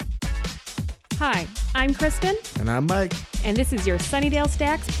Hi, I'm Kristen. And I'm Mike. And this is your Sunnydale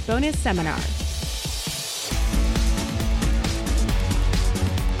Stacks bonus seminar.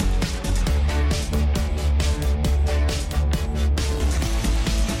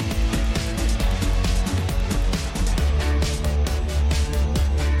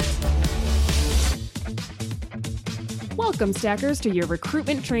 Welcome, Stackers, to your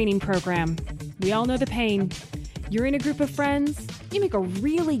recruitment training program. We all know the pain. You're in a group of friends, you make a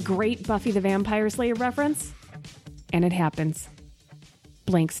really great Buffy the Vampire Slayer reference, and it happens.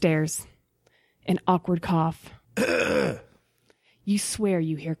 Blank stares. An awkward cough. You swear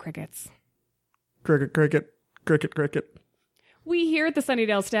you hear crickets. Cricket, cricket, cricket, cricket. We here at the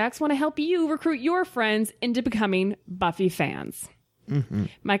Sunnydale Stacks want to help you recruit your friends into becoming Buffy fans. Mm-hmm.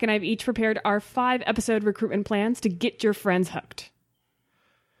 Mike and I have each prepared our 5-episode recruitment plans to get your friends hooked.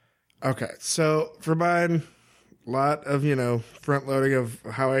 Okay, so for mine, a lot of, front loading of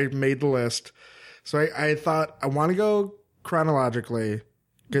how I made the list. So I thought I want to go chronologically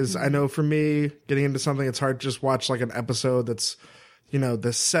because I know for me, getting into something, it's hard to just watch like an episode that's, the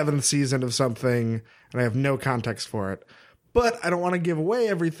 7th season of something and I have no context for it. But I don't want to give away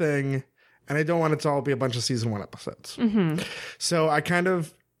everything. And I don't want it to all be a bunch of season 1 episodes. Mm-hmm. So I kind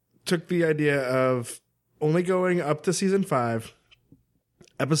of took the idea of only going up to season 5,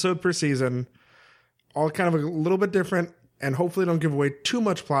 episode per season, all kind of a little bit different, and hopefully don't give away too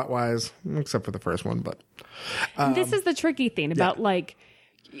much plot-wise, except for the first one. But this is the tricky thing about,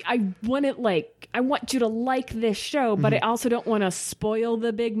 I want you to like this show, but I also don't want to spoil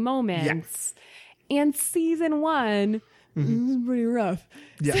the big moments. Yeah. And season 1... Mm-hmm. This is pretty rough.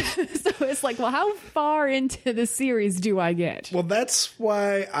 Yeah. So it's like, well, how far into the series do I get? Well, that's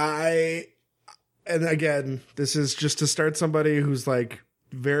why and again, this is just to start somebody who's like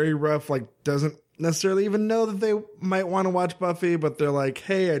very rough, like doesn't necessarily even know that they might want to watch Buffy, but they're like,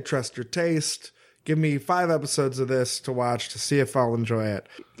 hey, I trust your taste. Give me 5 episodes of this to watch to see if I'll enjoy it.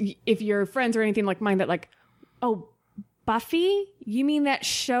 If your friends or anything like mine that like, oh, Buffy? You mean that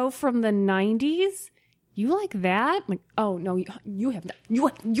show from the 90s? You like that? Like, oh no, you have not.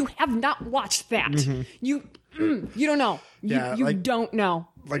 You have not watched that. Mm-hmm. You don't know. You don't know.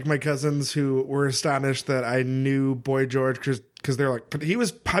 Like my cousins who were astonished that I knew Boy George because they're like, but he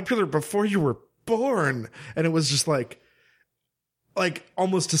was popular before you were born, and it was just like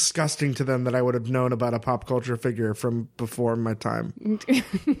almost disgusting to them that I would have known about a pop culture figure from before my time.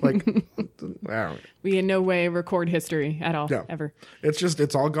 We in no way record history at all, ever.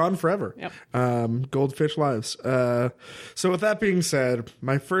 It's all gone forever. Yep. Goldfish lives. So with that being said,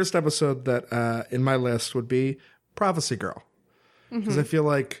 my first episode that in my list would be Prophecy Girl. Because I feel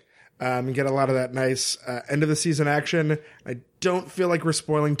like you get a lot of that nice end of the season action. I don't feel like we're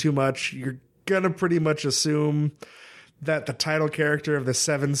spoiling too much. You're going to pretty much assume that the title character of the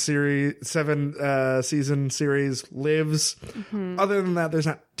 7 season series lives. Mm-hmm. Other than that, there's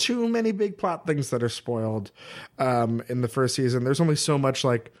not too many big plot things that are spoiled in the first season. There's only so much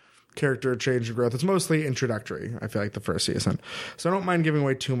like character change and growth. It's mostly introductory, I feel like, the first season. So I don't mind giving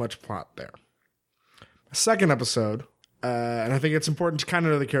away too much plot there. Second episode, and I think it's important to kind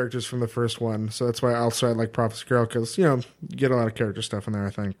of know the characters from the first one. So that's why also I like Prophecy Girl, because, you get a lot of character stuff in there, I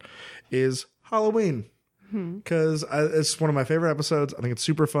think, is Halloween. Because it's one of my favorite episodes. I think it's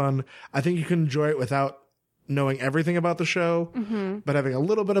super fun. I think you can enjoy it without knowing everything about the show, but having a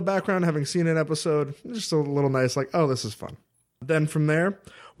little bit of background, having seen an episode, just a little nice, like, oh, this is fun. Then from there,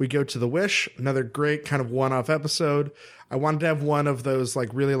 we go to The Wish, another great kind of one-off episode. I wanted to have one of those, like,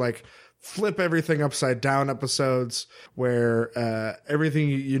 really, like, flip everything upside down episodes where everything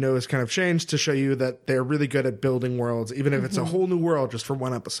is kind of changed to show you that they're really good at building worlds, even if it's a whole new world just for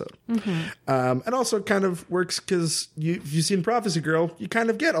one episode. And also kind of works because if you've seen Prophecy Girl, you kind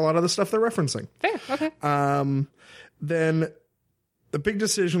of get a lot of the stuff they're referencing. Fair, okay. Then the big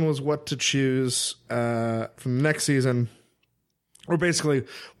decision was what to choose from the next season, or basically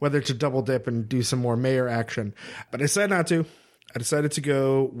whether to double dip and do some more mayor action. But I decided not to. I decided to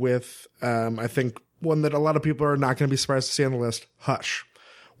go with, I think, one that a lot of people are not going to be surprised to see on the list, Hush,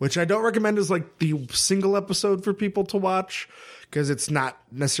 which I don't recommend as like the single episode for people to watch because it's not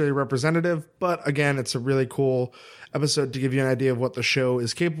necessarily representative. But again, it's a really cool episode to give you an idea of what the show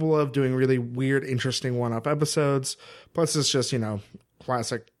is capable of, doing really weird, interesting one-off episodes. Plus, it's just,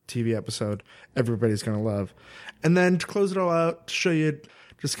 classic TV episode everybody's going to love. And then to close it all out, to show you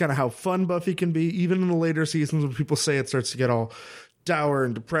just kind of how fun Buffy can be, even in the later seasons when people say it starts to get all dour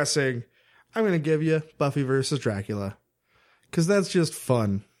and depressing, I'm going to give you Buffy versus Dracula. Because that's just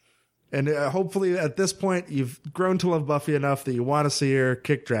fun. And hopefully at this point, you've grown to love Buffy enough that you want to see her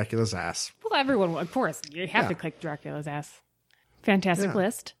kick Dracula's ass. Well, everyone, of course, you have to kick Dracula's ass. Fantastic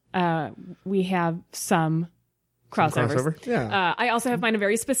list. we have some crossovers. Crossover? Yeah. I also have mine in a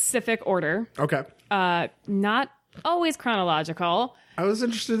very specific order. Okay. Not always chronological. I was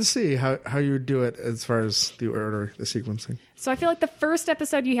interested to see how you would do it as far as the order, the sequencing. So I feel like the first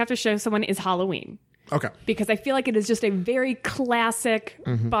episode you have to show someone is Halloween. Okay. Because I feel like it is just a very classic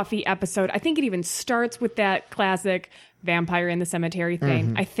Buffy episode. I think it even starts with that classic vampire in the cemetery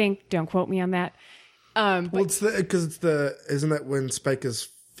thing. I think, don't quote me on that. Well, isn't that when Spike is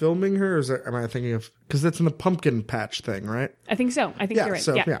filming her? Or am I thinking of, because that's in the pumpkin patch thing, right? I think so. I think you're right.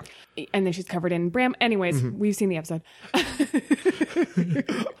 So, yeah. And then she's covered in bram. Anyways, we've seen the episode.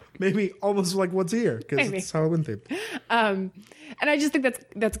 Maybe almost like once a year because it's Halloween themed. And I just think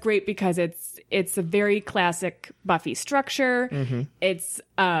that's great because it's a very classic Buffy structure. It's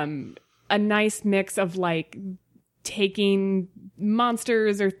a nice mix of like taking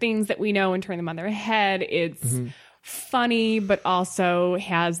monsters or things that we know and turn them on their head. It's funny, but also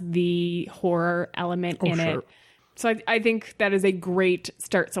has the horror element in it. So I think that is a great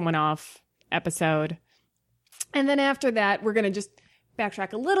start someone off episode. And then after that, we're going to just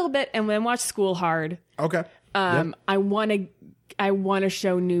backtrack a little bit and then watch School Hard. Okay. I want to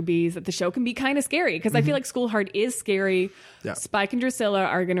show newbies that the show can be kind of scary because I feel like School Hard is scary. Yeah. Spike and Drusilla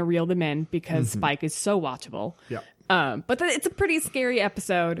are going to reel them in because Spike is so watchable. Yeah. But it's a pretty scary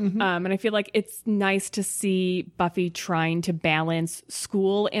episode. And I feel like it's nice to see Buffy trying to balance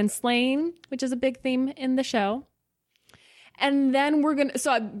school and slaying, which is a big theme in the show. And then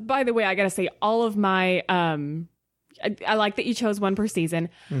by the way, I got to say all of my, I like that you chose one per season.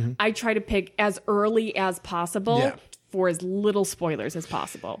 I try to pick as early as possible for as little spoilers as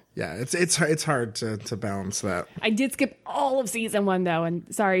possible. Yeah, it's hard to balance that. I did skip all of season 1 though, and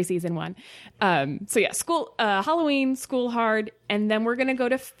sorry, season 1. So yeah, Halloween, School Hard, and then we're gonna go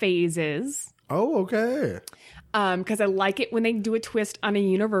to phases. Oh, okay. Because I like it when they do a twist on a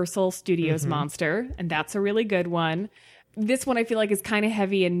Universal Studios monster, and that's a really good one. This one I feel like is kind of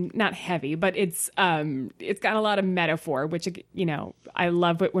heavy and not heavy, but it's got a lot of metaphor, which, you know, I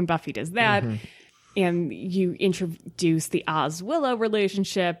love it when Buffy does that. And you introduce the Oz-Willow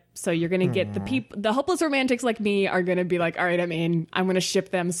relationship. So you're going to get the hopeless romantics like me are going to be like, all right, I'm going to ship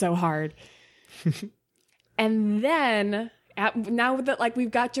them so hard. And then now that like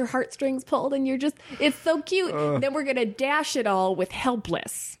we've got your heartstrings pulled and it's so cute. Then we're going to dash it all with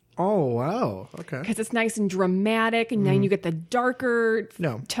Helpless. Oh, wow. Okay. Because it's nice and dramatic, and then you get the darker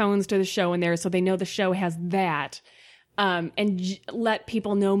tones to the show in there, so they know the show has that. And let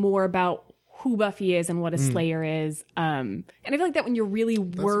people know more about who Buffy is and what a Slayer is. And I feel like that when you're really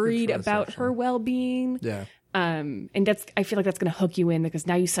worried about her well-being. Yeah. And I feel like that's going to hook you in because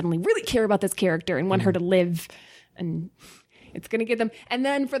now you suddenly really care about this character and want her to live. And it's going to get them. And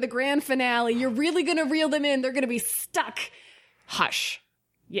then for the grand finale, you're really going to reel them in. They're going to be stuck. Hush.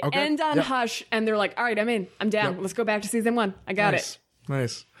 You end on Hush, and they're like, all right, I'm in. I'm down. Let's go back to season 1. I got it.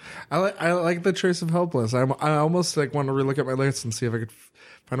 Nice. I like the choice of Helpless. I almost like want to relook at my list and see if I could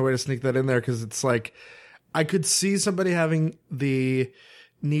find a way to sneak that in there because it's like I could see somebody having the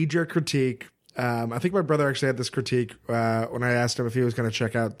knee-jerk critique. I think my brother actually had this critique when I asked him if he was going to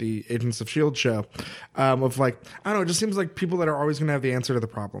check out the Agents of S.H.I.E.L.D. show of like, I don't know, it just seems like people that are always going to have the answer to the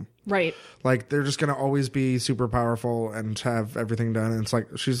problem. Right. Like, they're just going to always be super powerful and have everything done. And it's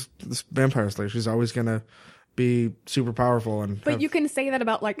like, she's this vampire slayer. She's always going to be super powerful. But you can say that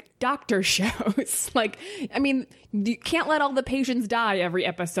about, like, doctor shows. Like, I mean, you can't let all the patients die every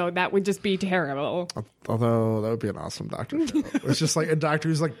episode. That would just be terrible. Although, that would be an awesome doctor show. It's just like a doctor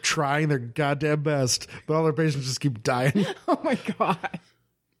who's, like, trying their goddamn best, but all their patients just keep dying. Oh, my God.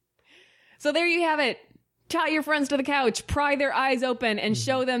 So there you have it. Tie your friends to the couch, pry their eyes open, and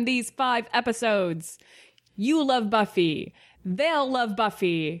show them these 5 episodes. You love Buffy. They'll love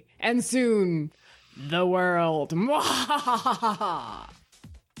Buffy. And soon, the world. I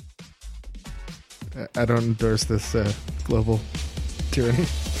don't endorse this global tyranny.